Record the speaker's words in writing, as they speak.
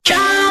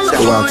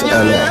go out to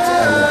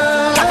LA.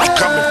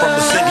 Coming from a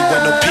city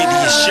where no pity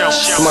is shown.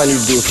 Somebody need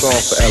to do a song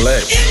for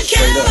LA.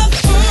 Straight up.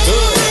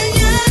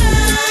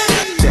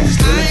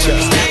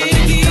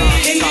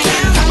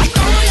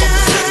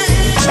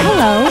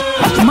 Hello,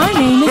 my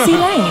name is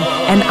Elaine,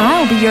 and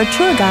I'll be your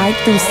tour guide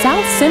through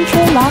South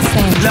Central Los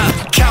Angeles.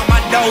 Look, count my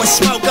dough and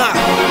smoke up.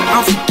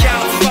 I'm from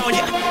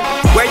California.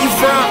 Where you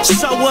from?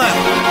 So what?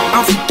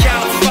 I'm from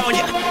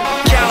California.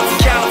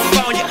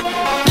 California.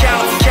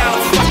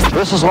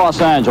 This is Los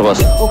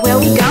Angeles. Well, where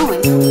we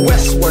going?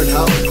 Westward,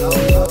 ho.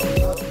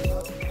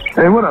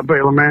 Hey, what up,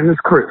 Baylor, man? This is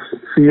Chris,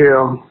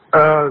 CL.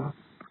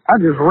 I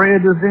just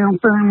read this damn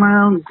thing,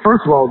 man.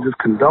 First of all, just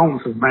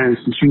condolences, man,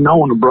 since you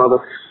knowing the brother.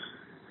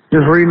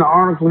 Just reading the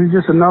article, he's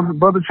just another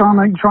brother trying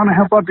to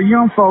help out the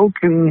young folk,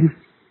 and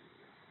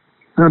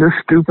this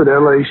stupid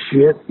LA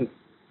shit,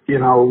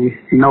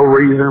 no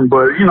reason.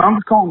 But I'm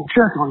just calling to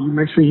check on you,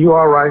 make sure you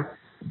all right.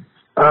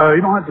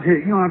 You don't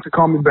have to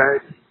call me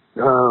back.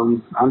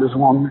 I just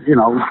want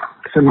to,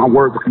 send my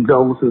words of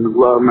condolences and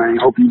love, man.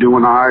 Hope you're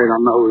doing all right. I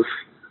know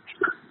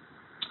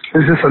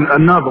it's just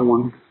another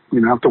one,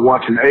 after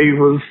watching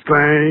Ava's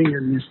thing,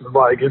 and it's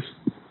like it's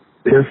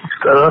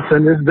us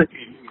and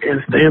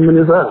it's them and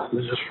it's us.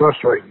 It's just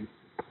frustrating.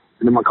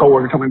 And then my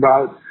coworker told me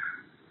about,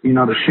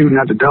 the shooting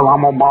at the Del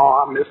Amo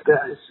Mall. I missed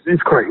that.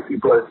 It's crazy,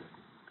 but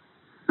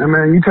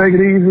man, you take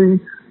it easy.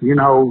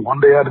 One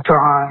day at a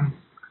time.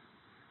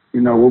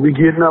 We'll be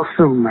getting up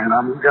soon, man.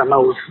 I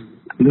know it's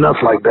nuts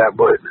like that,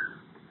 but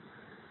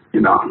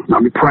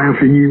I'll be praying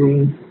for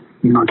you.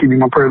 Keep you in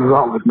my prayers as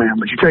always, man.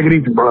 But you take it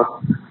easy, bro.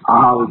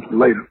 I'll holler at you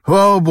later.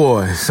 Oh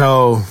boy,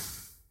 so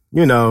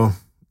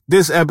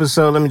this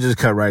episode. Let me just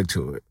cut right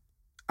to it.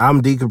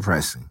 I'm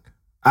decompressing.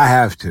 I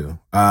have to.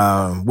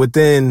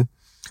 Within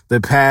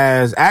the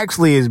past,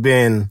 actually, it's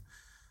been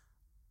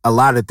a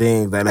lot of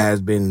things that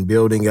has been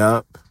building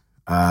up.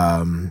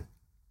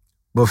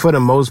 But for the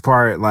most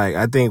part,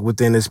 I think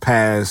within this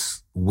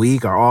past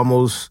week or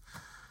almost,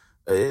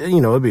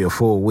 it'll be a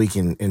full week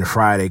in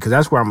Friday, because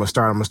that's where I'm going to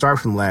start. I'm going to start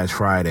from last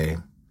Friday.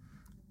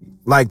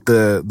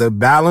 The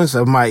balance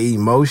of my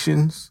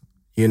emotions,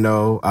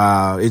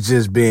 it's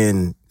just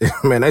been,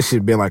 man, that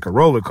shit been like a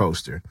roller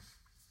coaster.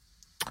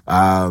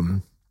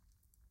 So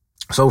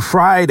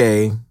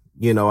Friday,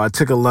 I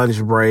took a lunch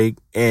break,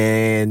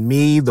 and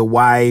me, the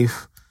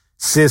wife,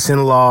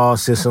 sis-in-law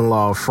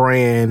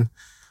friend,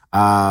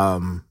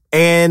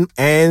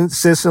 and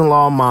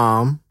sis-in-law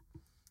mom,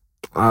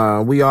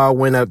 we all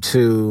went up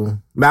to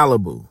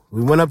Malibu.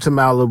 We went up to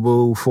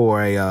Malibu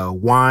for a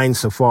wine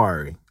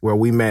safari where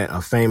we met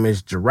a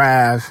famous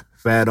giraffe,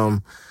 fed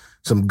them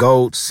some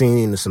goats,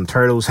 seen some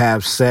turtles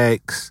have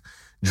sex,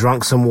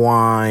 drunk some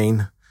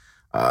wine,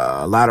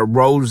 a lot of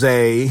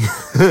rosé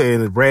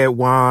and red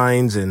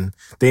wines and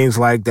things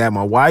like that.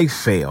 My wife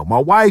fell. My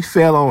wife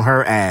fell on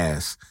her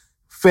ass,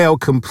 fell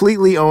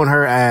completely on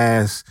her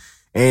ass,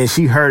 and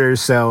she hurt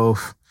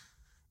herself.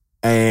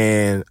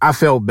 And I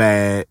felt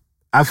bad.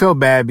 I felt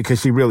bad because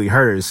she really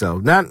hurt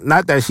herself.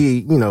 Not that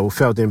she,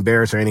 felt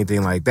embarrassed or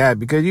anything like that,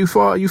 because you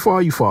fall. We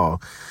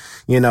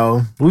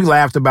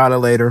laughed about it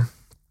later,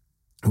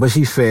 but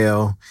she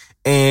fell.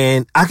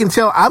 And I can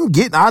tell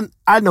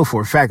I know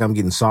for a fact I'm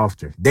getting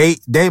softer. Day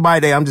by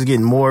day, I'm just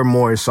getting more and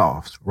more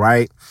soft,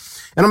 right?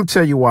 And I'm going to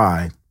tell you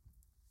why.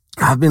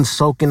 I've been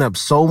soaking up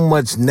so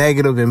much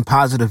negative and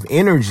positive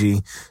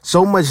energy,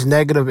 so much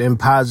negative and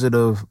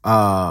positive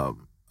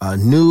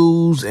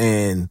news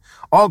and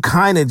all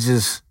kind of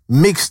just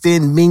mixed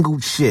in,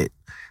 mingled shit,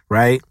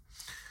 right?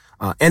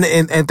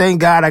 And thank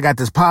God I got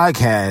this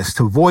podcast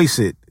to voice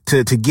it,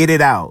 to get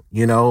it out.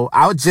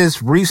 I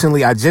just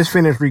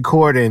finished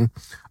recording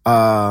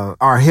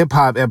our hip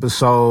hop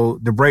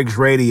episode, The Breaks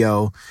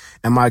Radio,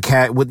 and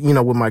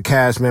with my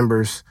cast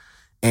members.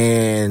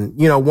 And,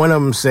 one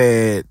of them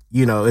said,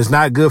 it's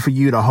not good for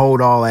you to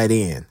hold all that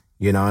in,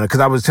 because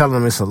I was telling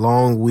them it's a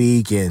long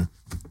week, and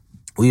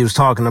we was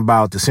talking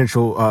about the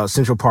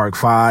Central Park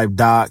 5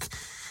 doc.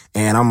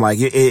 And I'm like,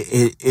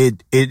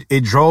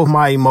 it drove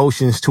my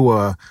emotions to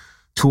a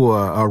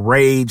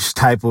rage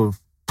type of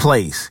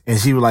place. And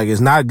she was like,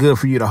 it's not good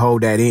for you to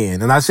hold that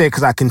in. And I said,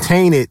 cause I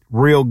contain it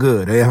real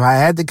good. If I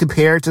had to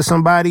compare it to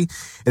somebody,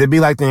 it'd be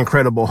like the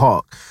Incredible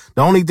Hulk.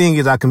 The only thing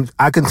is I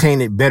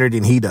contain it better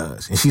than he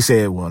does. And she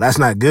said, well, that's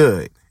not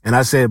good. And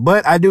I said,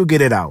 but I do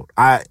get it out.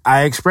 I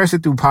express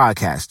it through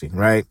podcasting,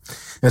 right?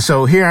 And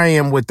so here I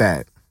am with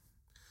that.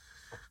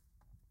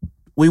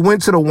 We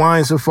went to the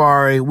wine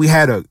safari. We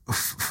had a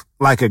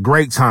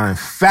great time,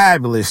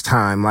 fabulous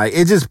time.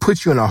 It just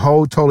puts you in a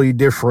whole totally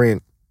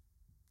different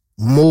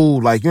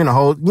mood. You're in a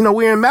whole,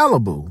 we're in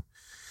Malibu.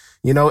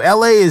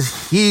 LA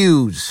is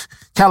huge.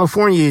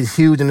 California is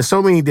huge, and there's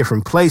so many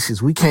different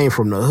places. We came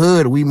from the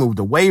hood. We moved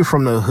away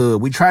from the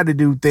hood. We tried to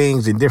do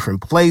things in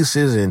different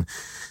places and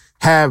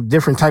have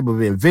different type of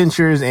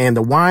adventures. And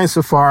the wine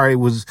safari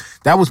was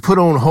put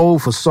on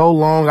hold for so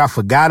long. I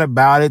forgot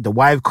about it. The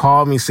wife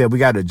called me, said, we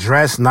got to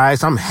dress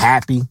nice. I'm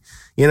happy.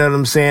 You know what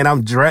I'm saying?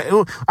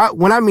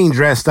 When I mean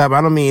dressed up, I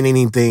don't mean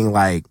anything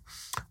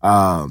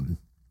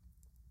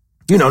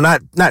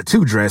not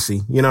too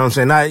dressy, you know what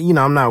I'm saying?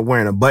 I'm not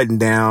wearing a button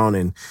down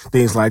and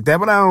things like that,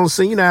 but I don't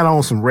see, I had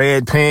on some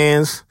red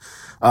pants.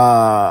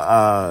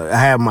 I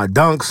had my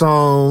dunks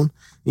on,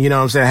 you know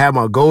what I'm saying? I had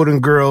my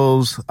Golden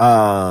Girls,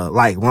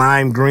 like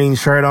lime green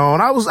shirt on.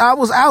 I was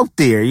out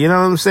there, you know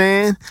what I'm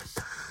saying?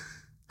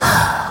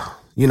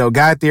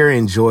 Got there,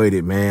 enjoyed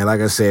it, man. Like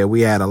I said,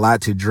 we had a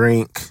lot to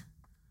drink.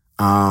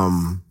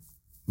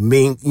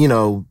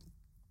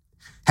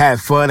 Had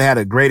fun, had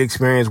a great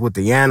experience with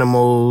the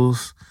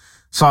animals.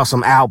 Saw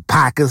some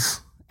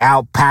alpacas,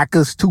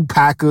 two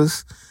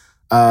Packers,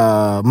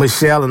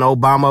 Michelle and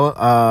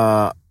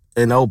Obama,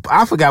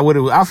 I forgot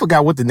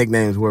what the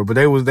nicknames were, but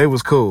they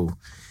was cool.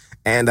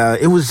 And,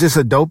 it was just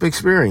a dope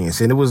experience.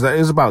 And it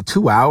was about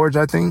 2 hours,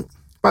 I think,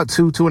 about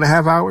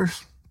 2.5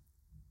 hours.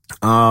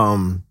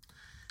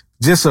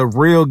 Just a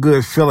real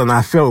good feeling.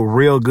 I felt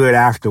real good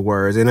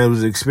afterwards. And it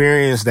was an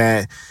experience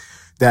that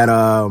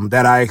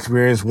I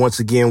experienced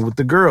once again with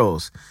the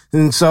girls.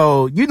 And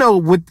so,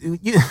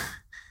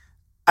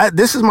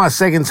 this is my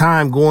second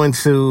time going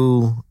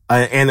to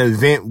an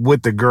event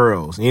with the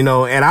girls, and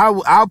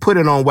I'll put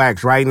it on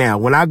wax right now.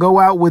 When I go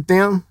out with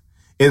them,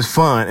 it's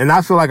fun, and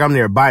I feel like I'm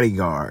their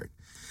bodyguard.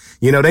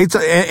 It's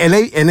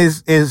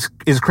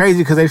crazy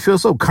because they feel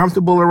so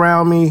comfortable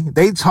around me.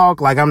 They talk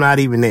like I'm not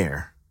even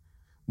there,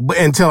 but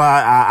until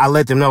I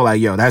let them know, like,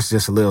 yo, that's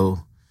just a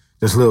little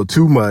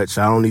too much.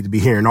 I don't need to be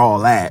hearing all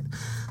that.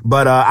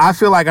 But I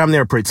feel like I'm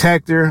their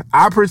protector.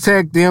 I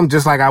protect them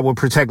just like I would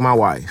protect my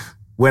wife.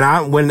 When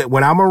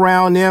I'm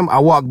around them, I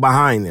walk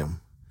behind them.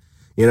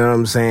 You know what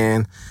I'm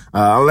saying?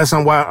 Unless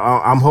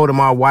I'm holding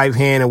my wife's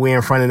hand and we're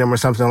in front of them or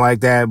something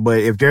like that. But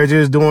if they're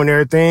just doing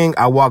their thing,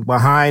 I walk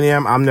behind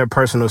them. I'm their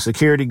personal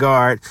security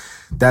guard.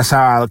 That's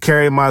how I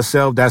carry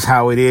myself. That's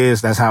how it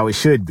is. That's how it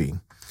should be.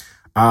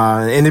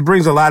 And it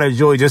brings a lot of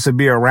joy just to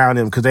be around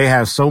them because they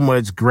have so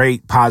much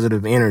great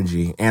positive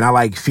energy, and I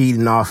like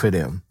feeding off of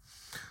them.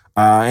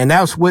 And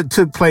that's what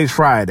took place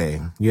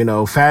Friday.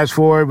 Fast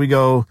forward, we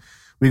go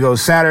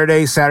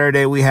Saturday.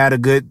 Saturday, we had a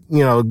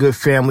good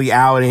family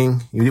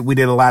outing. We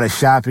did a lot of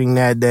shopping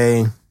that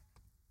day,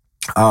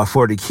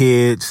 for the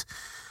kids.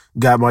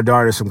 Got my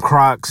daughter some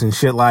Crocs and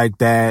shit like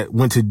that.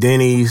 Went to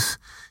Denny's,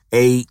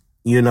 ate,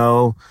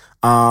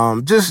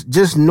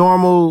 just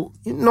normal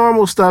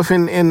stuff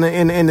in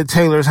the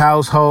Taylor's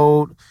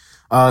household.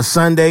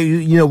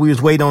 Sunday, we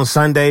was waiting on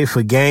Sunday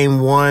for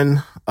game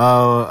 1,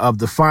 of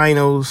the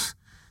finals.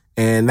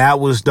 And that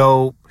was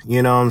dope,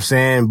 you know what I'm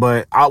saying?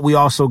 But we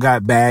also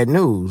got bad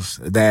news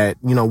that,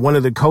 one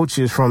of the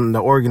coaches from the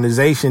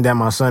organization that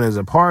my son is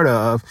a part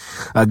of,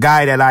 a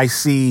guy that I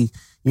see,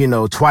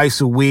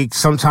 twice a week,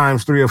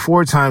 sometimes 3 or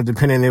 4 times,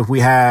 depending if we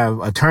have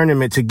a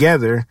tournament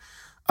together.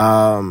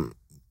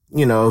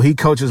 He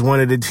coaches one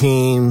of the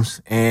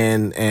teams,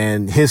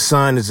 and his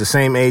son is the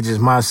same age as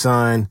my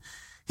son.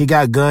 He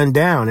got gunned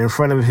down in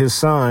front of his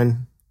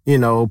son,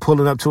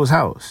 pulling up to his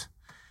house.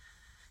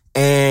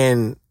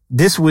 And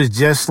this was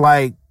just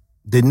like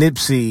the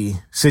Nipsey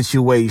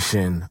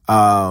situation.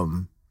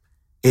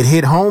 It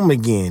hit home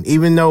again,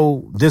 even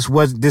though this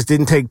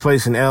didn't take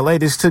place in LA.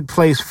 This took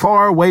place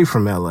far away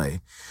from LA,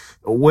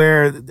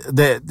 where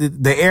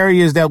the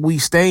areas that we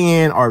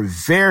stay in are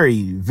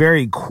very,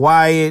 very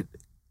quiet,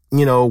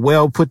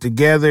 well put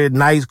together,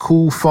 nice,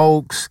 cool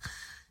folks.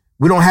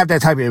 We don't have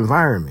that type of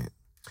environment.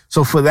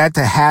 So for that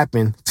to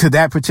happen to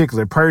that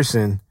particular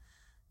person,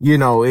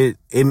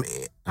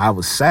 I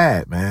was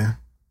sad, man.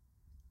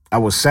 I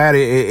was sad.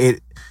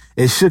 It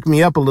shook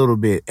me up a little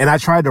bit, and I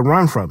tried to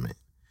run from it.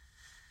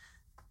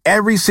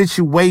 Every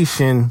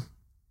situation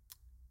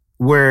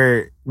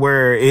where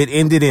it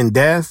ended in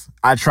death,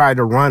 I tried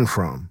to run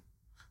from,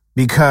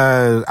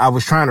 because I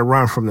was trying to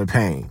run from the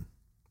pain.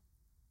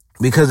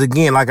 Because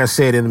again, like I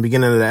said in the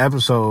beginning of the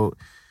episode,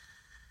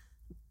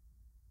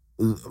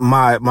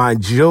 my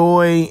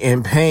joy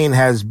and pain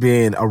has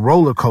been a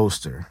roller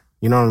coaster.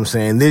 You know what I'm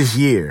saying? This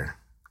year.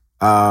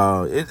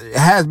 It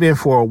has been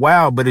for a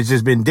while, but it's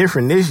just been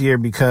different this year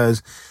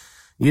because,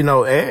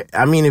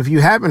 if you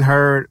haven't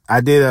heard,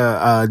 I did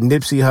a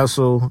Nipsey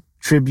Hussle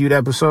tribute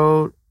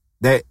episode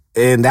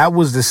and that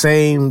was the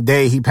same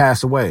day he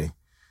passed away.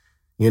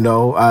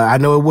 I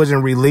know it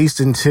wasn't released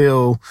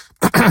until,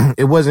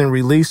 actually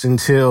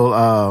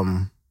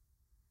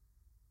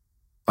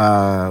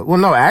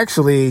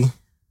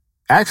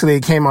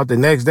it came out the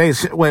next day.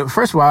 Well,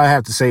 first of all, I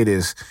have to say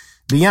this,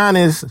 be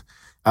honest.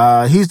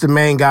 He's the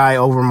main guy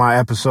over my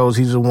episodes.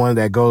 He's the one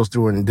that goes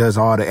through and does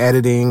all the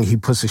editing. He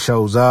puts the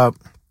shows up.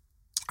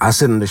 I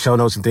send him the show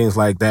notes and things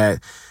like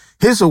that.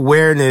 His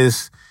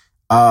awareness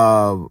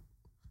of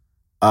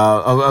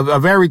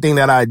everything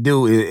that I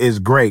do is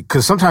great,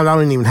 because sometimes I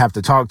don't even have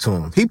to talk to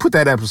him. He put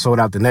that episode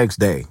out the next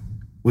day,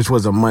 which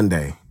was a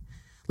Monday.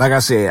 Like I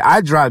said,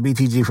 I drop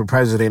BTG for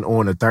President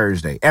on a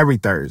Thursday, every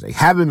Thursday.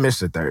 Haven't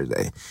missed a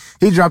Thursday.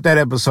 He dropped that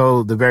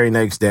episode the very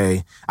next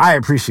day. I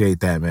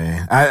appreciate that,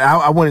 man.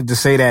 I wanted to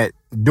say that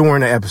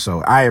during the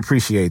episode. I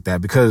appreciate that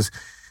because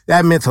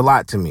that meant a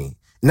lot to me.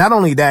 Not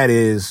only that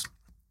is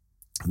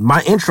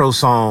my intro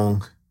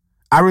song,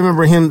 I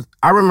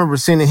remember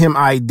sending him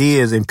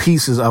ideas and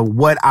pieces of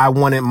what I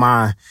wanted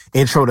my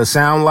intro to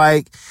sound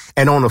like.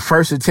 And on the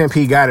first attempt,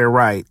 he got it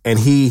right. And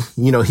he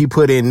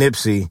put in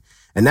Nipsey,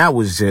 and that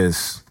was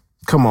just,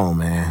 come on,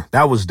 man.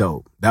 That was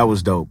dope.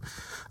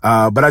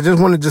 But I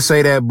just wanted to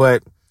say that,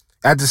 but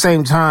at the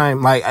same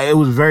time, like, it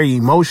was very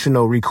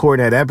emotional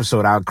recording that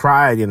episode. I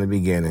cried in the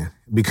beginning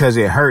because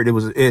it hurt.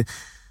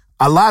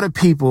 A lot of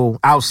people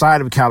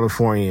outside of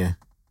California,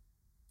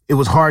 it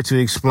was hard to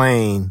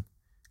explain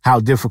how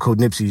difficult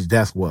Nipsey's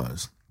death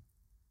was.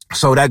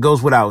 So that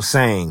goes without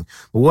saying.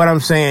 But what I'm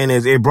saying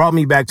is it brought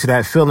me back to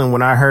that feeling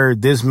when I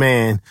heard this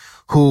man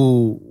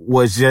who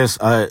was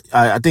just,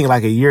 I think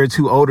like a year or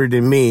two older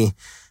than me,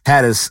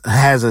 has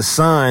a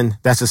son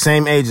that's the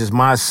same age as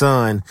my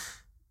son.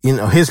 You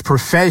know, his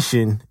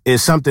profession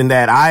is something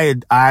that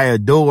I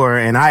adore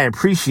and I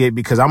appreciate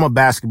because I'm a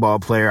basketball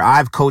player.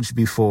 I've coached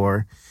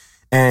before.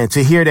 And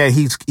to hear that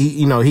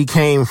he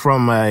came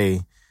from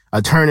a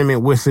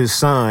tournament with his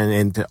son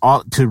and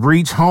to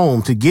reach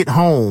home, to get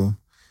home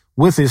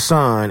with his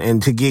son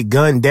and to get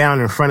gunned down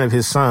in front of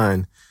his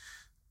son,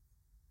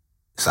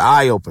 it's an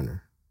eye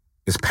opener.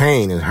 It's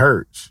pain. It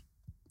hurts.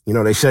 You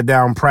know, they shut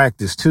down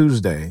practice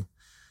Tuesday.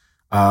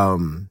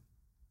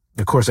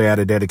 Of course, they had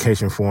a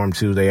dedication for him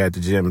Tuesday at the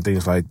gym and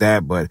things like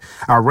that. But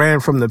I ran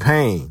from the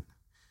pain.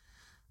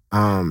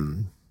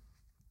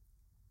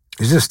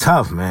 It's just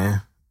tough,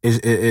 man.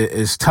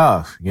 It's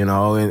tough, you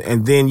know.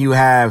 And then you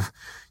have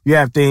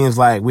things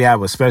like we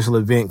have a special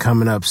event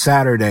coming up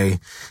Saturday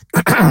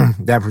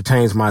that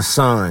pertains to my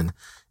son.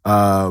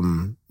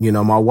 You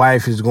know, my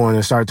wife is going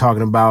to start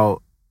talking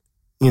about,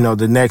 you know,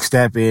 the next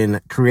step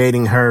in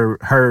creating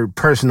her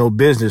personal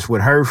business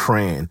with her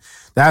friend.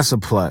 That's a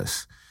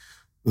plus,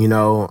 you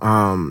know.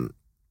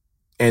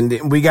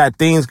 And we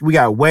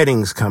got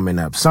weddings coming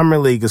up. Summer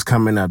League is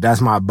coming up. That's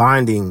my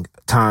bonding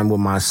time with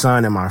my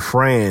son and my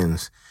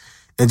friends,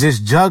 and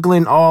just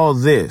juggling all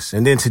this.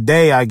 And then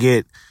today I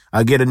get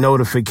a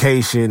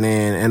notification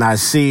and I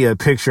see a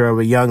picture of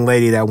a young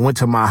lady that went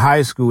to my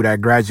high school that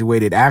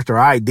graduated after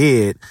I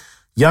did,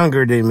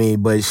 younger than me,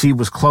 but she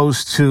was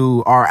close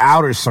to our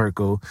outer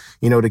circle.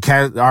 You know,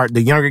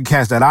 the younger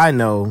cast that I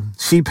know,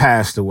 she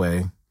passed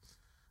away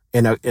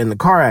in a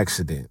car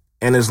accident.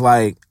 And it's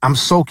like, I'm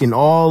soaking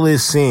all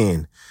this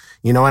in,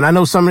 you know, and I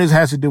know some of this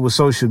has to do with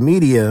social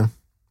media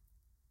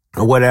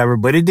or whatever,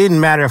 but it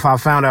didn't matter if I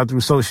found out through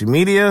social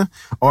media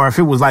or if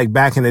it was like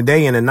back in the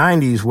day in the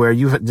 90s where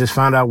you just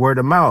found out word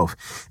of mouth.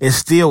 It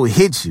still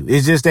hits you.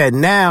 It's just that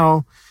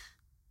now,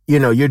 you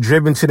know, you're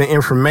driven to the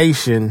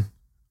information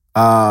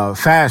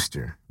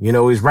faster. You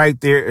know, it's right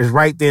there. It's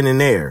right then and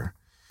there.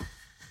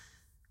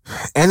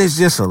 And it's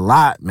just a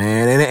lot,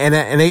 man.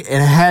 And it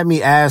had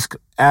me ask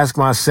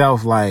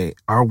myself, like,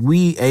 are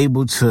we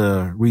able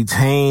to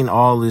retain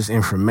all this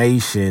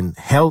information?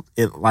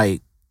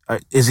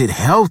 Is it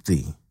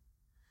healthy?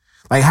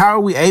 Like, how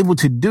are we able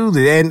to do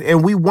that?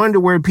 And we wonder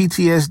where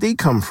PTSD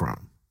come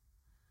from.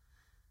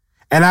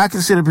 And I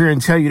can sit up here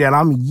and tell you that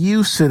I'm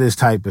used to this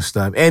type of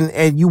stuff.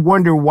 And you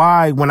wonder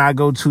why when I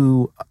go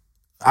to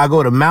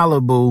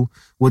Malibu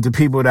with the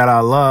people that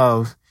I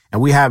love and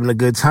we having a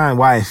good time,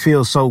 why it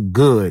feels so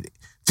good.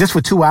 Just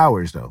for 2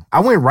 hours, though. I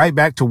went right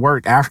back to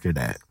work after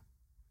that.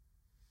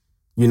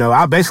 You know,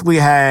 I basically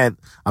had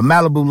a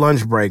Malibu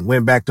lunch break,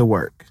 went back to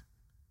work.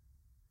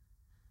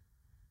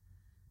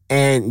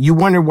 And you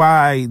wonder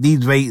why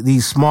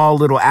these small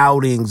little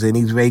outings and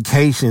these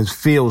vacations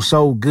feel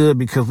so good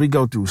because we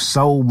go through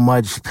so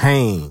much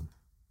pain,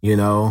 you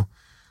know,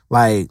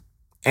 like,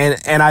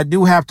 and I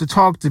do have to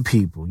talk to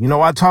people. You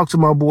know, I talk to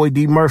my boy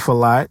D Murph a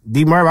lot.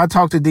 I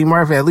talk to D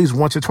Murph at least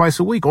once or twice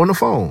a week on the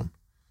phone.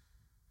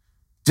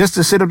 Just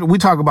to sit up, we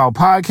talk about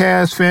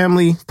podcasts,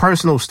 family,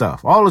 personal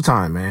stuff all the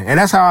time, man. And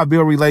that's how I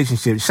build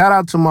relationships. Shout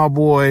out to my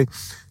boy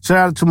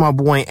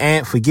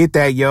Ant. Forget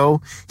that,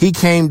 yo. He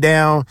came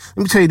down.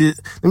 Let me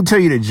tell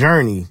you the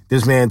journey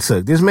this man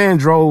took. This man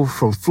drove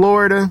from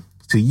Florida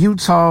to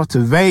Utah to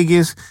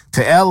Vegas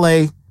to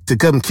LA to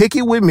come kick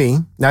it with me.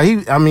 Now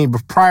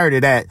prior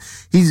to that,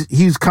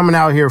 he's coming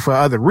out here for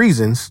other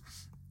reasons,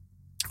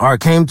 or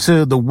came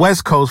to the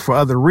West Coast for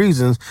other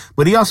reasons,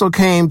 but he also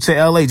came to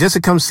LA just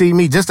to come see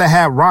me, just to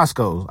have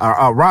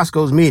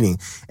Roscoe's meeting.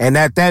 And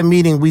at that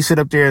meeting, we sit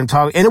up there and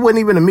talk, and it wasn't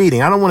even a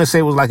meeting. I don't want to say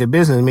it was like a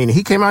business meeting.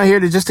 He came out here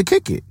just to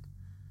kick it.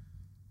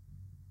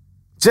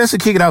 Just to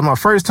kick it out. My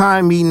first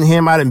time meeting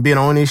him. I done been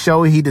on his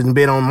show. He done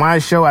been on my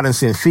show. I done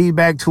sent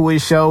feedback to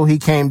his show. He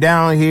came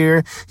down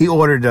here. He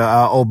ordered the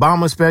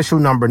Obama special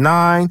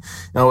 #9, you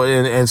know,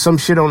 and some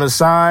shit on the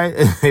side.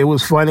 It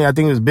was funny. I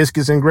think it was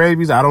biscuits and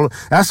gravies.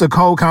 That's a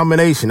cold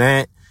combination,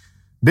 man.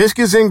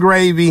 Biscuits and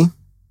gravy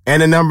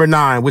and a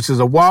 #9, which is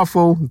a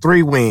waffle,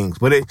 3 wings.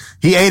 But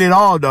he ate it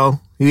all,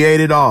 though. He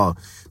ate it all.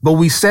 But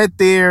we sat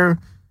there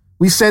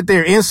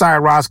inside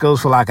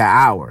Roscoe's for like an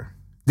hour.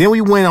 Then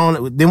we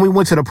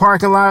went to the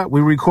parking lot.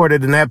 We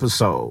recorded an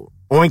episode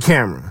on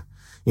camera.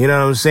 You know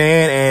what I'm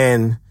saying?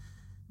 And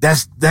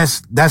that's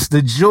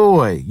the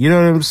joy. You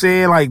know what I'm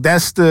saying? Like,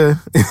 that's the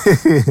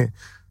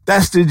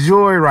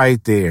joy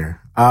right there.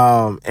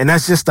 And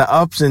that's just the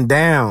ups and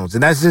downs.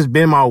 And that's just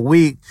been my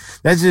week.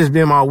 That's just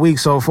been my week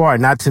so far.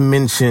 Not to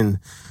mention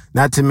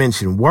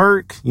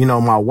work,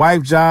 my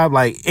wife's job,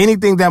 like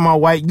anything that my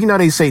wife,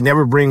 they say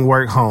never bring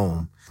work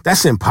home.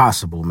 That's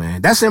impossible,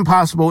 man. That's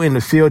impossible in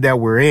the field that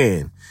we're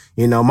in.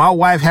 My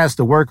wife has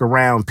to work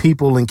around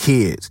people and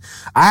kids.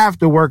 I have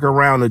to work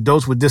around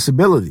adults with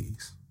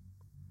disabilities.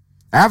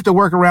 I have to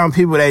work around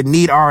people that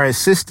need our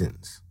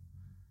assistance.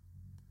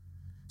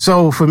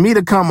 So for me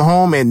to come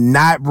home and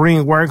not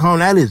bring work home,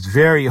 that is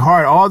very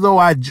hard. Although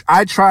I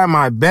try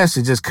my best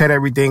to just cut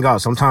everything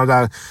off.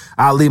 Sometimes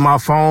I'll leave my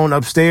phone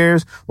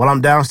upstairs while I'm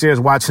downstairs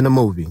watching a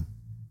movie.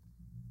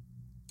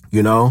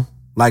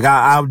 Like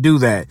I'll do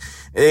that.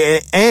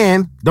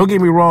 And don't get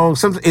me wrong,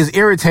 it's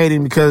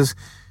irritating because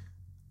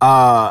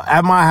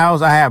at my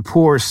house, I have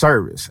poor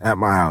service at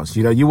my house.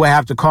 You would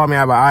have to call me. I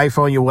have an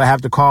iPhone. You would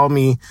have to call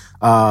me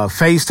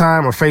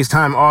FaceTime or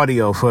FaceTime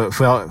audio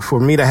for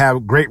me to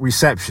have great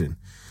reception.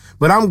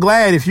 But I'm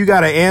glad if you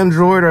got an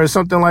Android or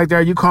something like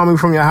that, you call me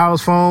from your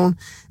house phone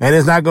and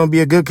it's not going to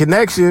be a good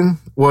connection.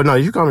 Well, no,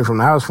 you call me from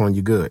the house phone,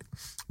 you're good.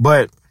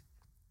 But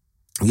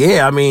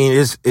yeah, I mean,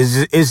 it's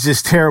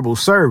just terrible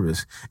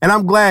service. And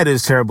I'm glad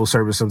it's terrible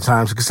service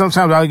sometimes because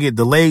sometimes I'll get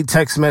delayed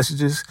text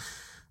messages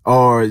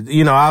or,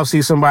 I'll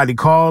see somebody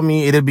call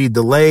me. It'll be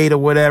delayed or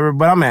whatever,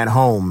 but I'm at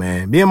home,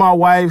 man. Me and my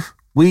wife,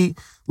 we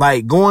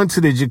like going to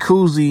the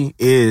jacuzzi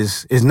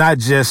is not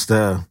just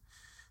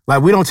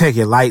we don't take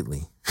it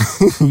lightly.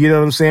 You know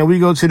what I'm saying? We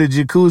go to the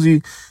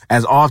jacuzzi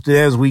as often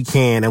as we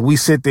can, and we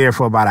sit there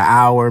for about an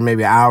hour,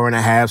 maybe an hour and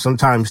a half,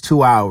 sometimes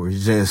 2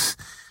 hours. It's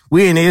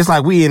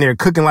like we in there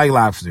cooking like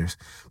lobsters.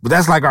 But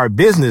that's like our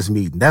business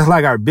meeting. That's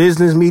like our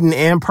business meeting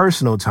and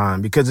personal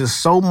time because it's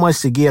so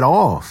much to get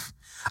off.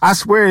 I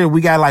swear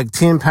we got like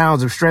 10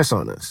 pounds of stress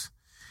on us.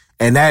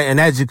 And that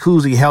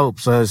jacuzzi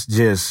helps us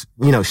just,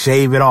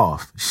 shave it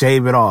off.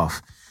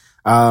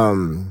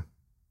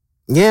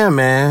 Yeah,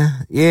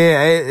 man.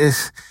 Yeah,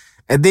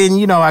 and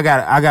then, I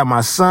got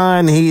my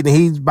son.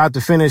 He's about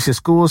to finish his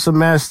school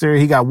semester.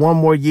 He got one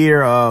more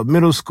year of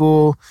middle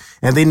school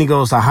and then he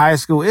goes to high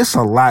school. It's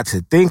a lot to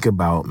think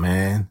about,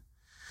 man.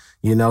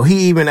 He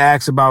even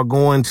asked about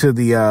going to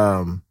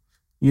the,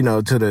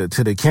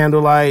 to the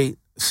candlelight,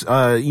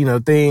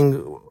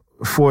 thing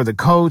for the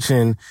coach.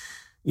 And,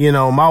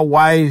 my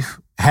wife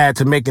had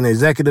to make an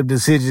executive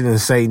decision and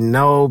say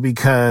no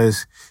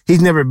because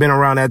he's never been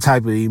around that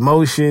type of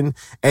emotion.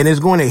 And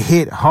it's going to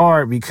hit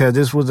hard because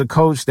this was a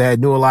coach that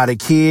knew a lot of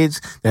kids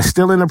that's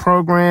still in the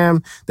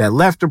program, that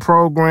left the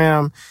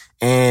program.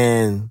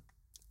 And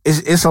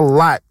it's a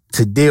lot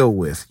to deal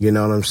with. You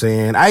know what I'm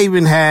saying? I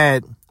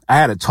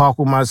had a talk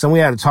with my son. We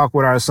had a talk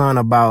with our son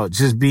about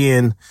just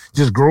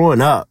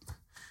growing up,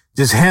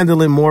 just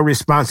handling more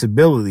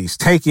responsibilities,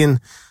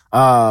 taking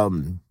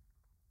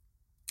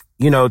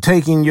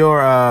your,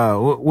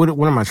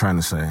 what am I trying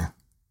to say?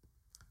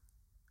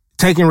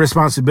 Taking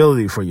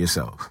responsibility for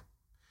yourself.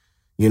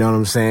 You know what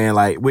I'm saying?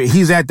 Like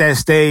he's at that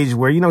stage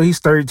where, he's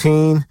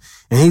 13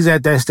 and he's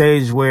at that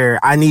stage where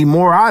I need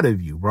more out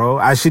of you, bro.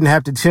 I shouldn't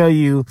have to tell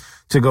you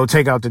to go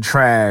take out the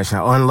trash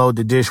or unload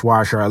the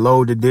dishwasher or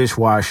load the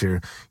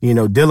dishwasher,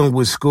 dealing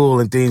with school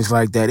and things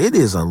like that. It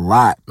is a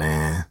lot,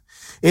 man.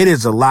 It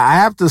is a lot. I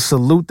have to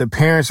salute the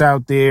parents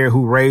out there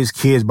who raise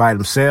kids by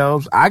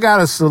themselves. I got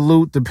to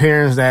salute the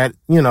parents that,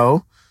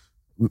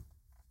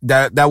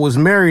 that was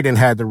married and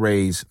had to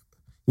raise,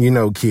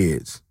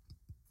 kids.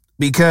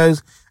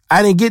 Because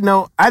I didn't get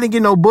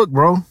no book,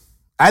 bro.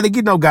 I didn't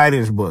get no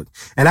guidance book.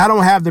 And I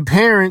don't have my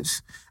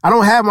parents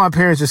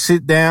to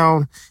sit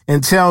down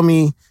and tell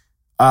me,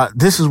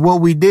 this is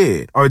what we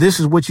did, or this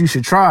is what you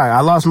should try. I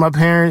lost my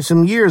parents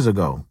some years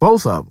ago,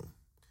 both of them.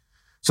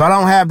 So I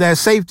don't have that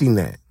safety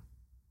net.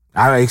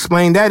 I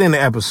explained that in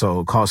the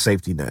episode called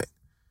Safety Net.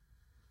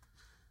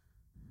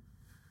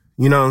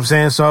 You know what I'm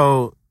saying?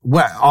 So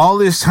all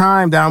this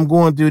time that I'm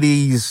going through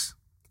these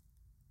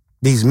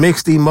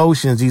mixed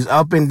emotions, these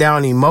up and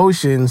down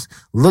emotions,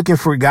 looking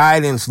for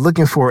guidance,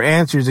 looking for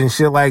answers and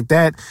shit like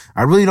that,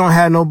 I really don't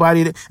have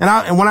nobody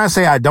and when I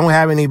say I don't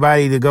have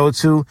anybody to go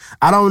to,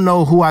 I don't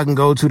know who I can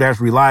go to that's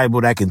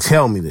reliable that can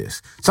tell me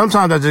this.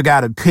 Sometimes I just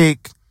gotta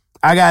pick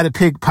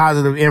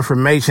positive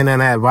information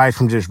and advice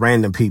from just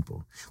random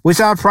people, which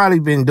I've probably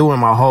been doing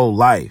my whole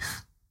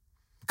life.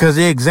 Because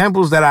the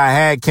examples that I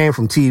had came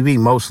from TV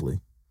mostly.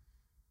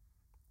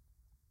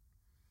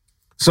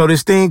 So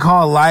this thing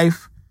called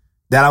life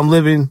that I'm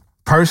living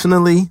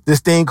personally, this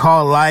thing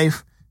called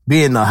life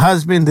being a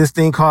husband, this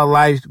thing called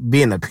life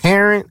being a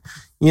parent,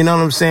 you know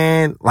what I'm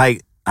saying?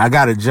 Like, I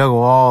got to juggle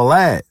all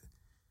that.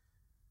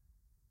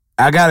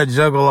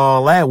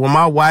 When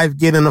my wife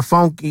get in a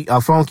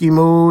funky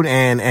mood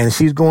and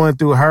she's going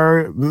through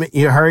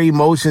her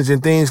emotions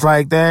and things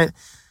like that,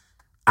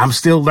 I'm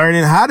still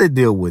learning how to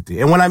deal with it.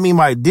 And when I mean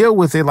by deal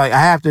with it, like I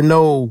have to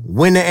know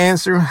when to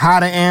answer, how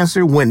to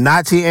answer, when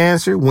not to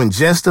answer, when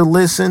just to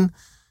listen,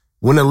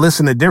 when to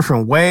listen a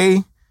different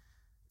way.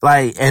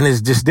 Like, and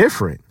it's just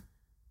different.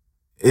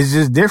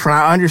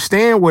 I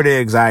understand where the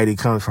anxiety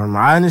comes from.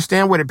 I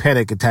understand where the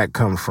panic attack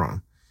comes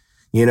from.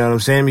 You know what I'm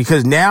saying?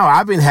 Because now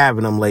I've been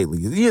having them lately,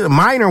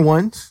 minor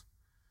ones.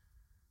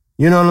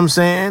 You know what I'm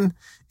saying?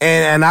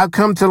 And I've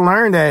come to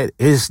learn that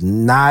it's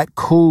not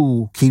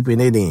cool keeping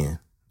it in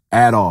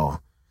at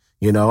all.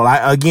 You know,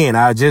 I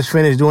just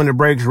finished doing the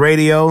Breaks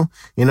Radio,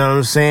 you know what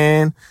I'm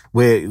saying?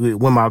 With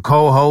my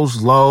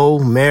co-hosts, Lo,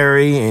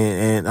 Mary,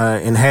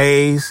 and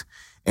Hayes.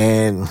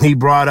 And he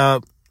brought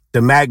up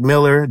the Mac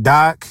Miller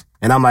doc.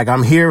 And I'm like,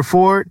 I'm here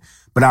for it,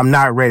 but I'm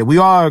not ready. We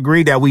all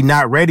agree that we're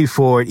not ready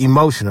for it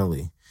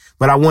emotionally,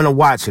 but I want to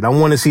watch it. I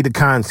want to see the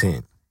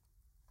content.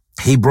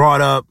 He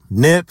brought up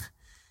Nip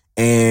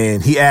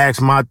and he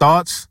asked my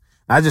thoughts.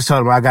 I just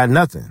told him I got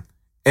nothing.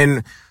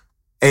 And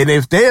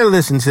if they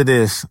listen to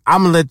this,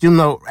 I'm going to let you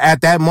know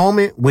at that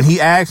moment when he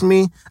asked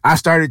me, I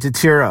started to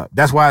tear up.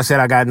 That's why I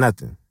said I got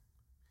nothing.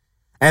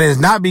 And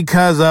it's not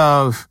because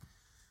of,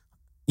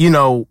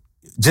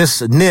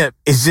 just Nip.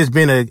 It's just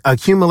been an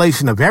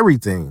accumulation of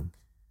everything.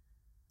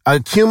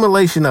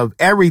 Accumulation of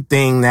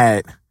everything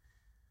that,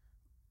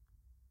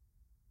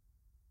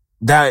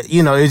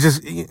 it's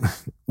just,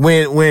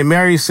 when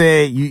Mary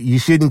said you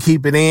shouldn't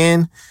keep it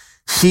in,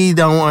 she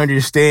don't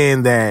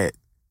understand that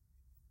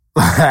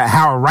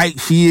how right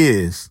she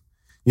is.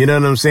 You know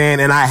what I'm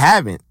saying? And I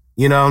haven't.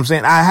 You know what I'm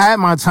saying? I had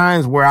my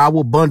times where I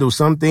will bundle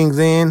some things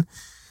in,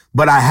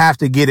 but I have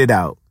to get it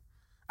out.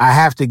 I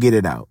have to get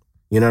it out.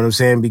 You know what I'm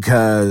saying?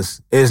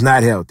 Because it's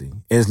not healthy.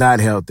 It's not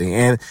healthy.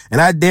 And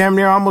I damn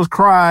near almost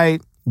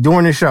cried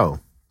during the show.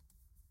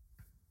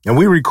 And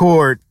we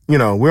record,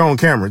 we're on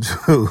camera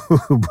too,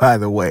 by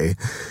the way,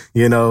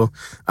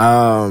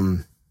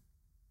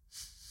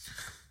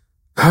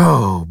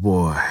 oh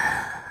boy.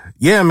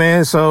 Yeah,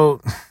 man.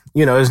 So,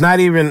 it's not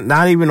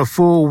even a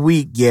full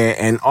week yet.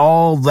 And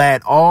all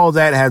that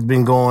has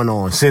been going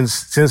on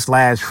since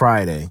last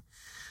Friday.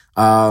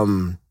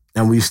 And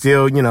we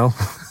still,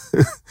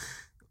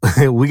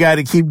 we got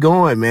to keep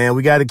going, man.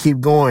 We got to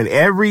keep going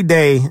every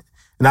day.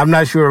 And I'm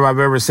not sure if I've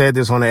ever said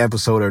this on an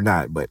episode or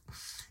not, but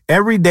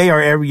every day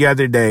or every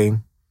other day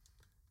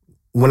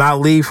when I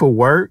leave for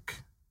work,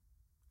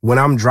 when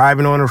I'm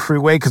driving on the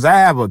freeway, because I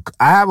have a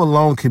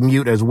long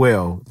commute as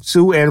well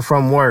to and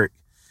from work,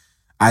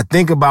 I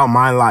think about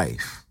my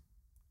life.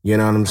 You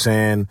know what I'm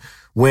saying?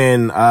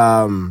 When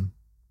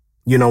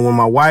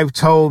my wife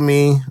told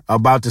me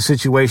about the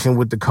situation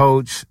with the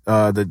coach,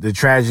 the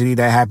tragedy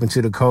that happened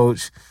to the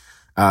coach,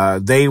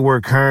 they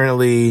were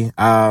currently,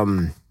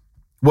 I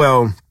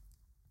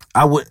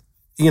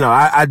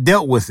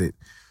dealt with it,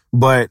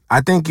 but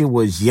I think it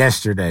was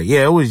yesterday.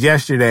 Yeah, it was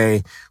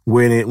yesterday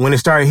when it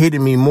started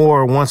hitting me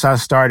more once I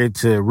started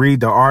to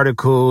read the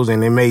articles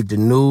and they made the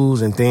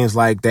news and things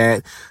like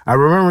that. I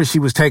remember she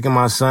was taking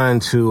my son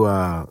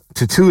to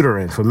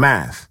tutoring for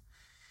math.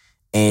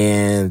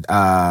 And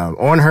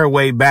on her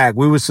way back,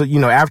 we was,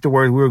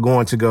 afterwards we were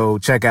going to go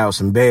check out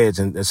some beds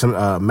and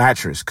some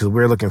mattress because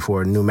we were looking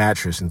for a new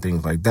mattress and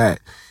things like that.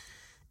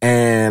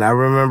 And I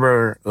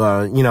remember,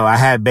 I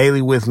had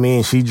Bailey with me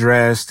and she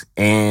dressed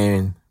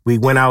and we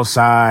went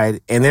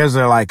outside and there's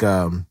a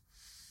ramp.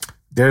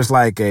 We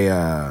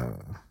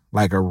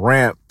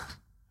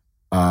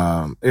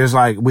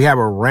have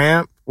a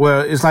ramp.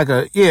 Well, it's like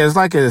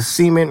a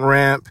cement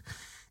ramp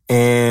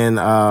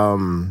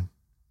and,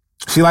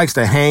 she likes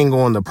to hang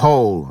on the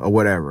pole or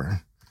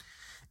whatever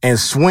and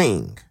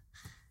swing.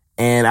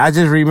 And I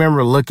just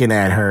remember looking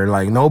at her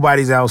like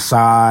nobody's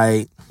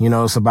outside.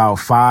 It's about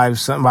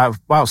 5,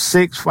 about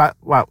 6. I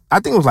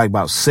think it was like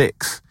about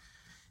 6.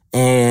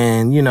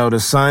 And, the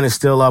sun is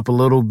still up a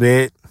little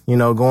bit,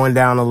 going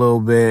down a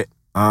little bit.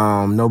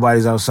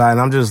 Nobody's outside.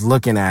 And I'm just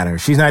looking at her.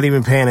 She's not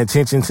even paying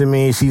attention to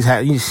me.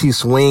 She's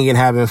swinging,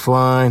 having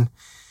fun.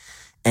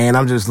 And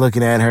I'm just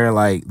looking at her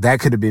like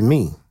that could have been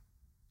me.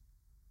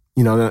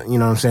 You know what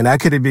I'm saying?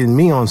 That could have been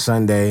me on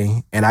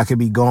Sunday and I could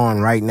be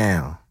gone right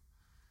now.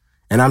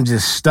 And I'm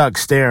just stuck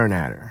staring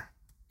at her.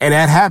 And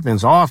that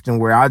happens often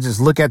where I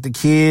just look at the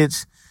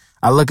kids,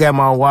 I look at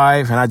my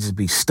wife and I just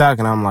be stuck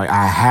and I'm like,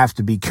 I have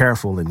to be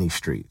careful in these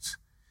streets.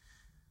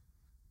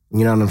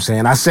 You know what I'm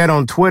saying? I said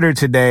on Twitter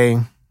today,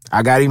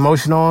 I got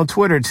emotional on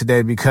Twitter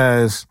today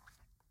because,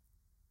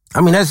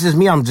 that's just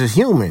me. I'm just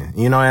human,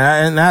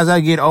 and as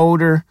I get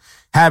older,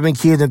 having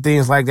kids and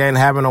things like that and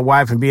having a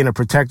wife and being a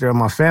protector of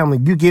my family,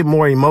 you get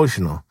more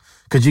emotional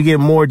because you get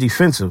more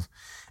defensive.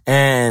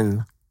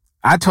 And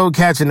I told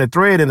cats in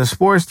the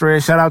sports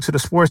thread, shout out to the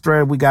sports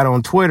thread we got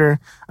on Twitter.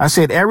 I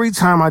said, every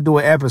time I do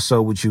an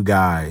episode with you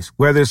guys,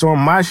 whether it's on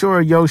my show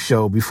or your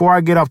show, before I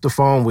get off the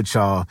phone with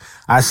y'all,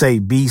 I say,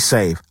 be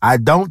safe. I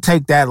don't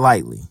take that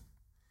lightly.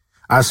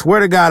 I swear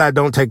to God, I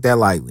don't take that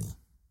lightly.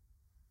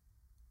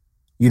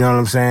 You know what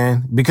I'm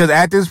saying? Because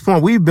at this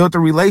point, we've built a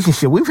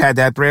relationship. We've had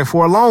that thread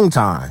for a long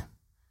time.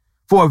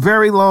 For a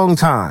very long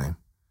time.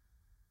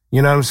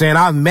 You know what I'm saying?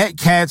 I've met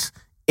cats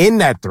in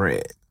that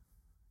thread.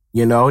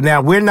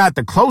 Now we're not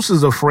the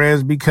closest of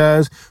friends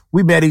because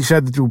we met each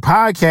other through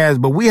podcasts,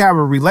 but we have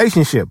a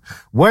relationship.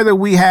 Whether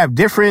we have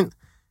different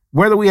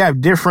whether we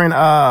have different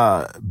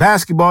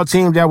basketball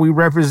teams that we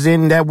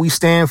represent, that we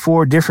stand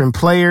for, different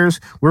players,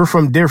 we're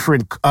from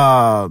different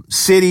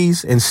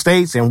cities and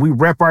states, and we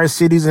rep our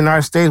cities and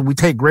our states. We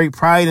take great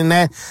pride in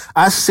that.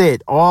 I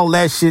set all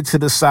that shit to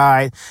the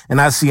side, and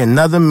I see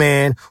another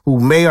man who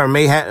may or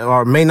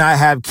may not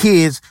have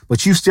kids,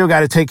 but you still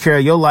got to take care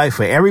of your life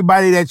for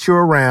everybody that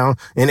you're around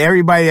and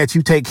everybody that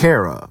you take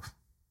care of.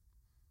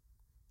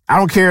 I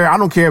don't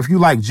care if you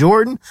like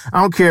Jordan.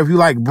 I don't care if you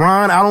like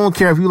Bron. I don't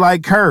care if you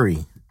like Curry.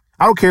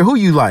 I don't care who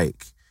you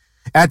like.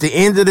 At the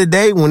end of the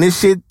day, when this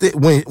shit,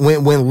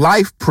 when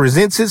life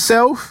presents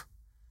itself,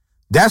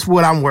 that's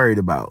what I'm worried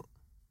about.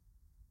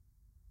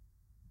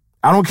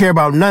 I don't care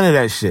about none of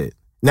that shit.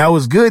 Now,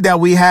 it's good that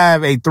we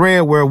have a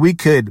thread where we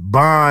could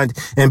bond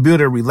and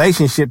build a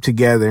relationship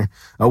together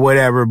or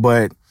whatever,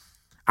 but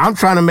I'm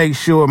trying to make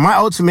sure my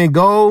ultimate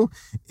goal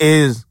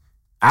is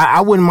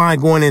I wouldn't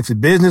mind going into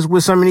business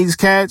with some of these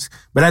cats,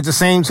 but at the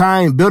same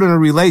time, building a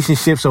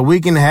relationship so we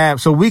can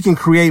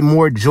create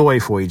more joy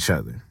for each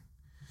other.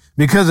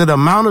 Because of the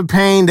amount of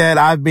pain that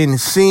I've been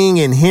seeing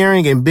and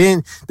hearing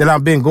that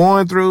I've been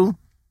going through,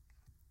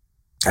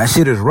 that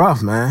shit is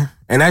rough, man.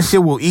 And that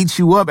shit will eat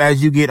you up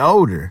as you get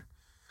older,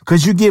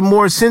 because you get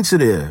more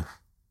sensitive.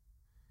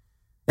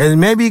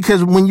 And maybe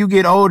because when you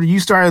get older, you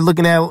start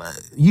looking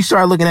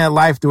at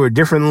life through a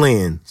different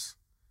lens.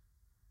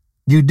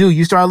 You do.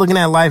 You start looking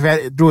at life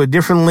through a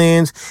different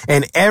lens,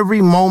 and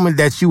every moment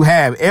that you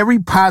have, every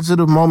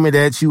positive moment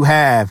that you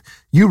have,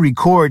 you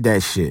record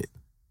that shit.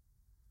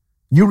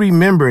 You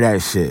remember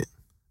that shit.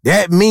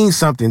 That means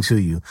something to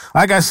you.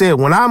 Like I said,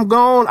 when I'm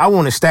gone, I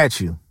want a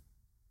statue.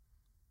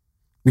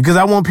 Because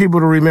I want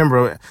people to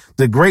remember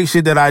the great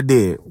shit that I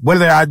did.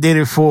 Whether I did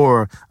it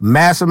for a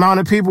mass amount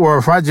of people or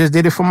if I just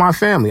did it for my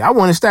family. I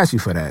want a statue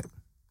for that.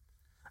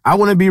 I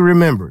want to be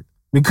remembered.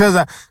 Because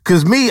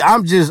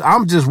I'm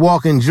just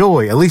walking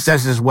joy. At least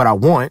that's just what I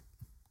want.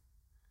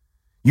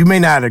 You may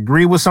not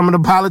agree with some of the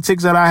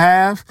politics that I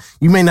have.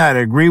 You may not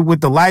agree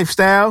with the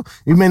lifestyle.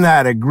 You may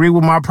not agree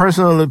with my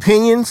personal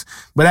opinions,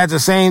 but at the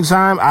same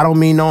time, I don't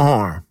mean no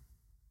harm.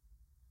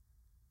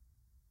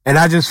 And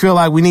I just feel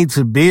like we need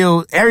to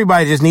build,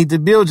 everybody just need to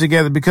build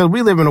together, because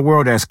we live in a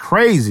world that's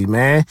crazy,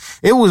 man.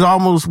 It was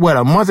almost,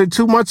 a month or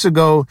 2 months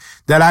ago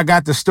that I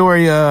got the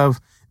story of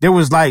there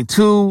was like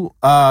 2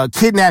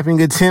 kidnapping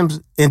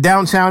attempts in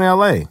downtown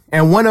LA,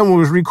 and one of them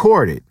was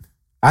recorded.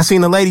 I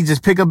seen a lady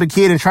just pick up a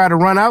kid and try to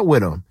run out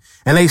with him,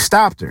 and they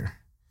stopped her.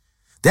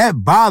 That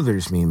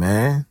bothers me,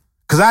 man,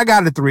 because I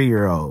got a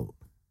 3-year-old.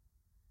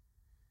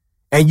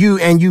 And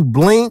you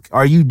blink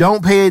or you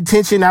don't pay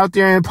attention out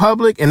there in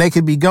public, and they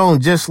could be gone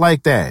just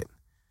like that.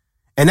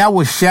 And that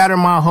would shatter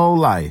my whole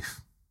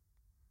life.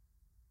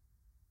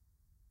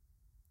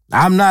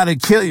 I'm not a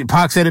killer.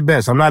 Pac said it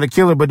best. I'm not a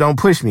killer, but don't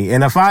push me.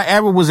 And if I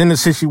ever was in a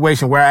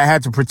situation where I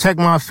had to protect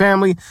my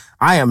family,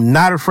 I am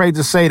not afraid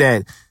to say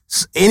that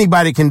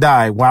anybody can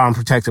die while I'm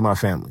protecting my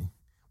family.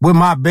 With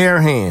my bare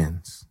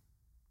hands.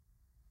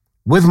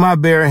 With my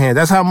bare hands.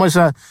 That's how much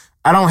I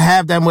don't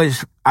have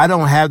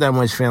that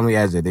much family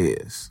as it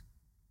is.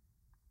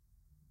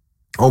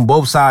 On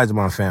both sides of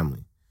my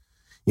family.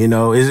 You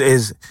know,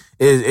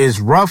 it's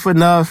rough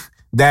enough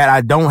that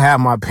I don't have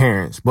my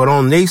parents. But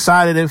on this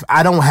side of it,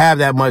 I don't have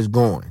that much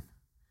going.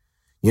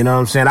 You know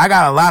what I'm saying? I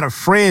got a lot of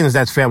friends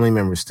that's family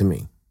members to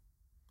me.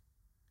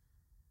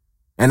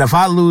 And if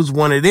I lose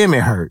one of them,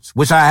 it hurts,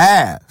 which I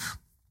have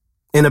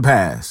in the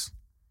past.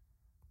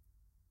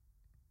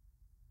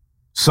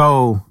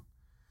 So,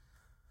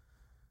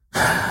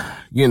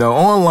 you know,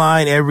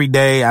 online every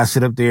day, I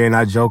sit up there and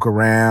I joke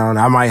around.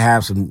 I might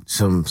have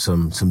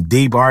some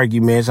deep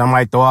arguments. I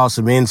might throw out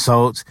some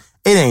insults.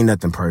 It ain't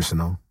nothing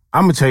personal.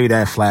 I'm going to tell you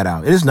that flat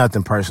out. It is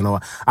nothing personal.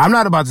 I'm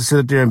not about to sit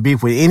up there and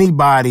beef with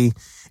anybody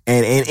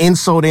and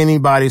insult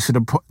anybody to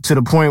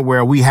the point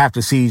where we have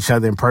to see each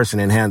other in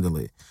person and handle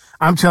it.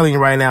 I'm telling you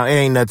right now, it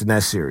ain't nothing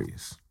that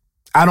serious.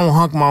 I don't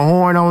honk my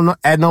horn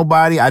at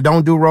nobody. I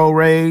don't do road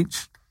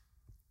rage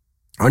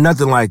or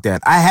nothing like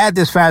that. I had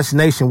this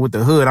fascination with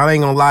the hood. I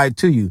ain't going to lie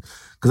to you,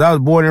 because I was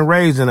born and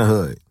raised in the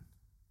hood.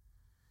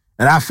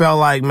 And I felt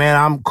like, man,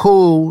 I'm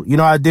cool. You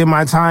know, I did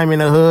my time in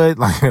the hood,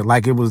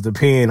 like it was the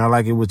pen or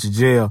like it was the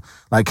jail,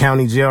 like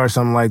county jail or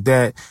something like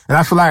that. And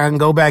I feel like I can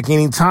go back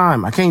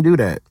anytime. I can't do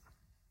that.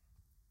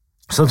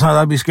 Sometimes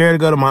I'd be scared to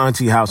go to my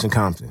auntie house in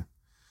Compton.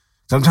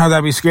 Sometimes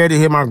I'd be scared to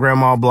hit my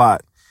grandma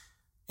block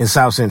in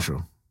South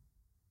Central.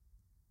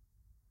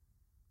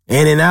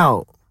 In and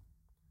out.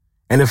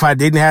 And if I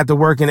didn't have to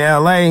work in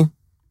LA,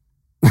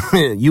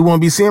 you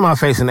won't be seeing my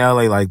face in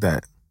LA like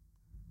that.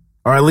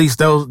 Or at least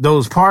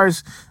those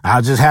parts,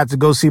 I'll just have to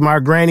go see my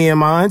granny and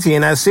my auntie,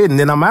 and that's it. And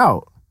then I'm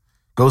out.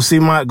 Go see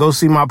my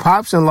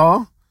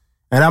pops-in-law,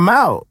 and I'm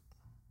out.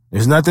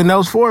 There's nothing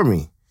else for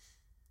me.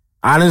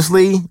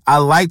 Honestly, I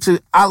like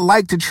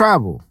to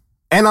travel.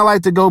 And I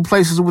like to go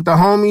places with the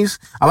homies.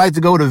 I like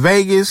to go to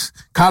Vegas,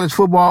 college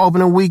football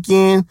opening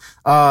weekend,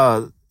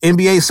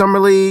 NBA Summer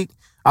League.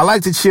 I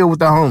like to chill with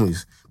the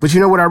homies. But you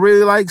know what I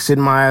really like?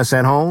 Sitting my ass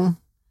at home.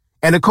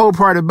 And the cold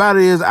part about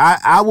it is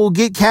I will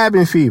get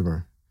cabin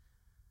fever.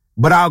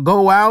 But I'll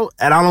go out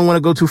and I don't want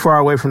to go too far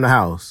away from the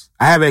house.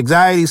 I have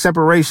anxiety,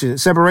 separation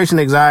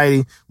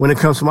anxiety when it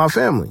comes to my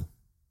family.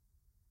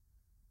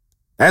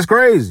 That's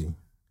crazy.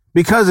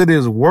 Because of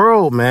this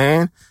world,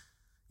 man.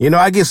 You know,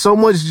 I get so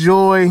much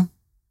joy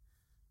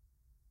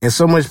and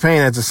so much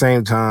pain at the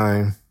same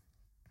time.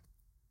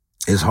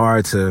 It's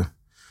hard to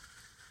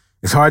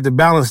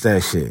balance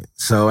that shit.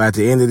 So at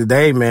the end of the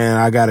day, man,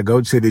 I got to go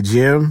to the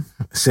gym,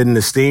 sit in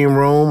the steam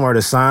room or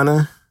the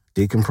sauna,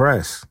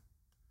 decompress.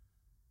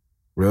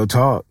 Real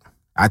talk.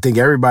 I think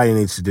everybody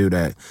needs to do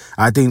that.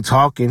 I think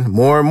talking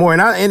more and more,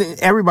 and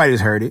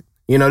everybody's heard it.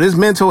 You know, this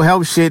mental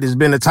health shit has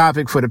been a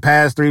topic for the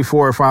past 3,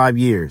 4, or 5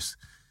 years.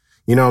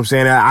 You know what I'm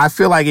saying? I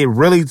feel like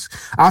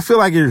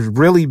it's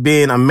really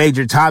been a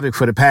major topic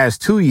for the past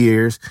 2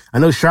 years. I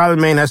know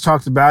Charlamagne has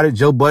talked about it.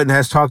 Joe Budden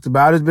has talked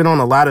about it. It's been on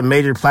a lot of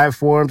major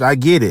platforms. I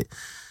get it.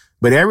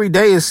 But every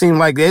day it seems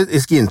like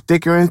it's getting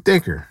thicker and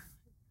thicker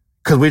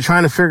because we're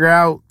trying to figure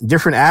out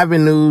different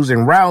avenues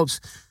and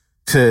routes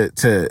to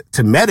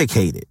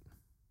medicate it.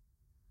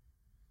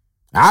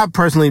 I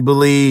personally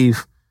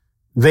believe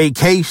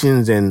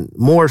vacations and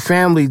more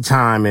family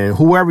time and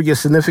whoever your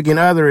significant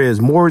other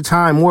is, more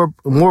time,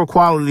 more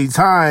quality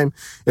time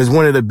is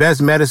one of the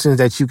best medicines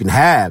that you can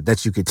have,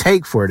 that you could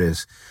take for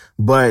this.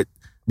 But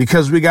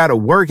because we got to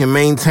work and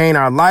maintain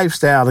our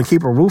lifestyle and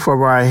keep a roof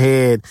over our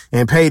head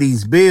and pay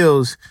these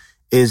bills,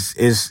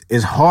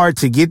 is hard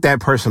to get that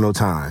personal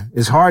time.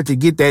 It's hard to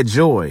get that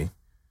joy.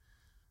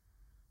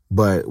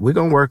 But we're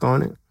going to work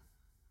on it.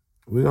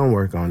 We're going to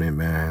work on it,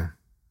 man.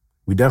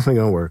 We definitely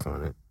going to work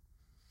on it.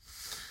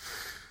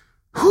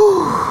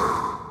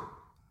 Whew.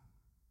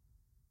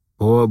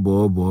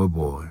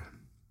 Boy.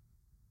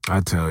 I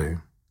tell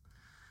you.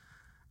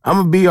 I'm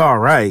going to be all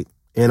right,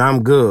 and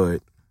I'm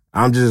good.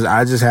 I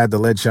just had to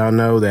let y'all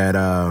know that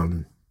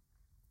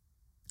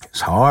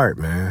it's hard,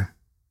 man.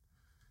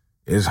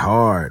 It's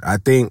hard. I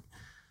think,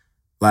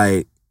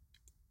 like,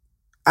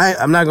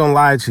 I'm not going to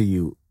lie to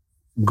you.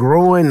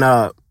 Growing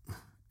up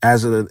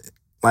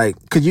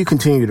could you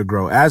continue to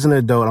grow as an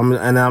adult? I'm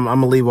going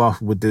to leave off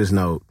with this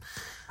note.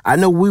 I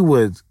know we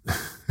was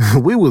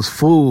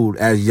fooled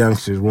as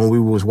youngsters when we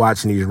was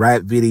watching these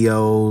rap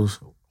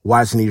videos,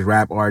 watching these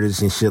rap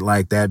artists and shit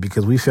like that,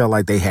 because we felt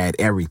like they had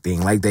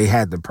everything, like they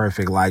had the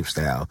perfect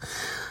lifestyle.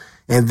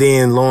 And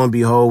then, lo and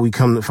behold, we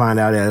come to find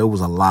out that it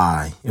was a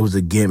lie. It was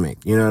a gimmick.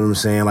 You know what I'm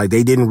saying? Like,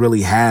 they didn't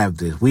really have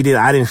this.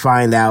 I didn't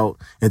find out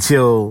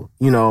until,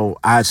 you know,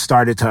 I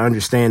started to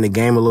understand the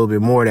game a little bit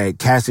more that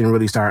cats didn't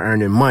really start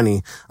earning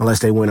money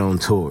unless they went on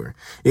tour.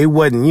 It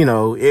wasn't, you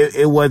know,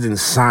 it wasn't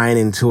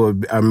signing to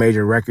a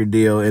major record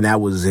deal and that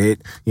was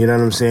it. You know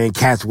what I'm saying?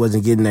 Cats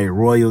wasn't getting their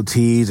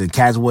royalties and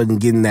cats wasn't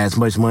getting as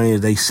much money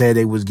as they said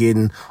they was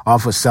getting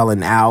off of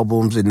selling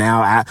albums. And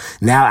now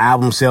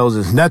album sales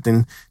is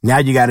nothing. Now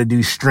you got to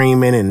do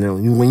streaming,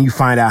 and when you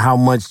find out how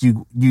much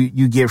you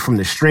get from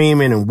the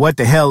streaming and what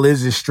the hell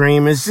is the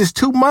streaming, it's just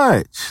too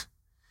much.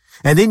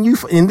 And then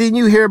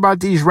you hear about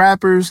these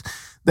rappers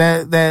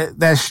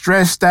that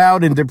stressed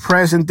out and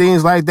depressed and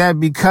things like that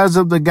because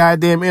of the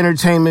goddamn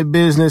entertainment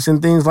business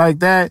and things like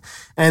that.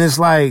 And it's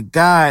like,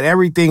 God,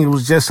 everything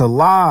was just a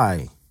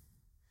lie.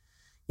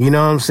 You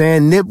know what I'm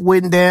saying? Nip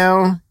went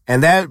down,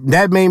 and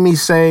that made me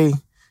say,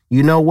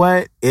 you know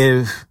what?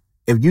 If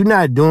you're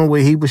not doing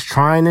what he was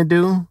trying to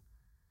do,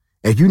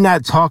 if you're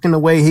not talking the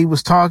way he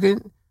was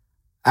talking,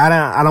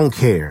 I don't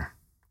care.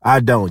 I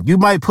don't. You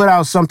might put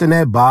out something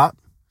that bop,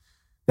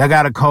 that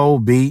got a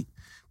cold beat,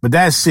 but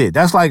that's it.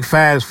 That's like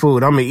fast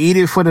food. I'm gonna eat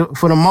it for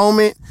the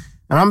moment,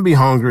 and I'm gonna be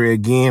hungry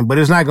again, but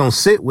it's not gonna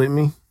sit with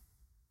me.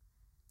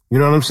 You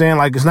know what I'm saying?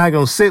 Like, it's not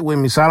gonna sit with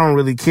me, so I don't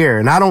really care,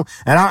 and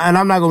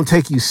I'm not gonna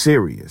take you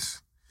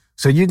serious.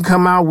 So you can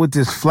come out with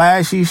this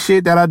flashy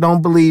shit that I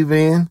don't believe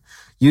in.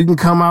 You can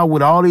come out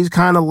with all these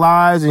kind of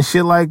lies and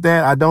shit like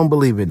that. I don't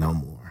believe it no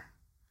more.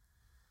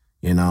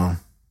 You know,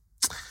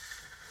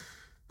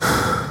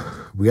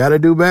 we got to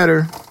do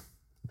better.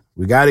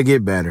 We got to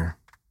get better.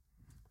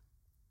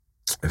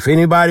 If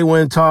anybody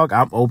want to talk,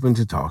 I'm open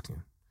to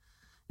talking.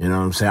 You know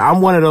what I'm saying?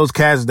 I'm one of those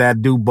cats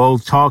that do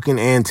both talking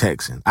and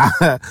texting.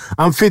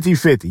 I'm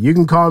 50-50. You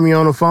can call me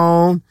on the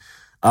phone,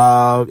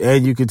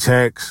 and you can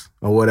text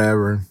or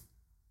whatever.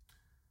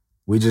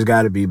 We just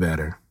got to be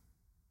better.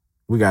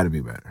 We got to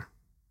be better.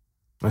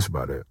 That's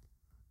about it.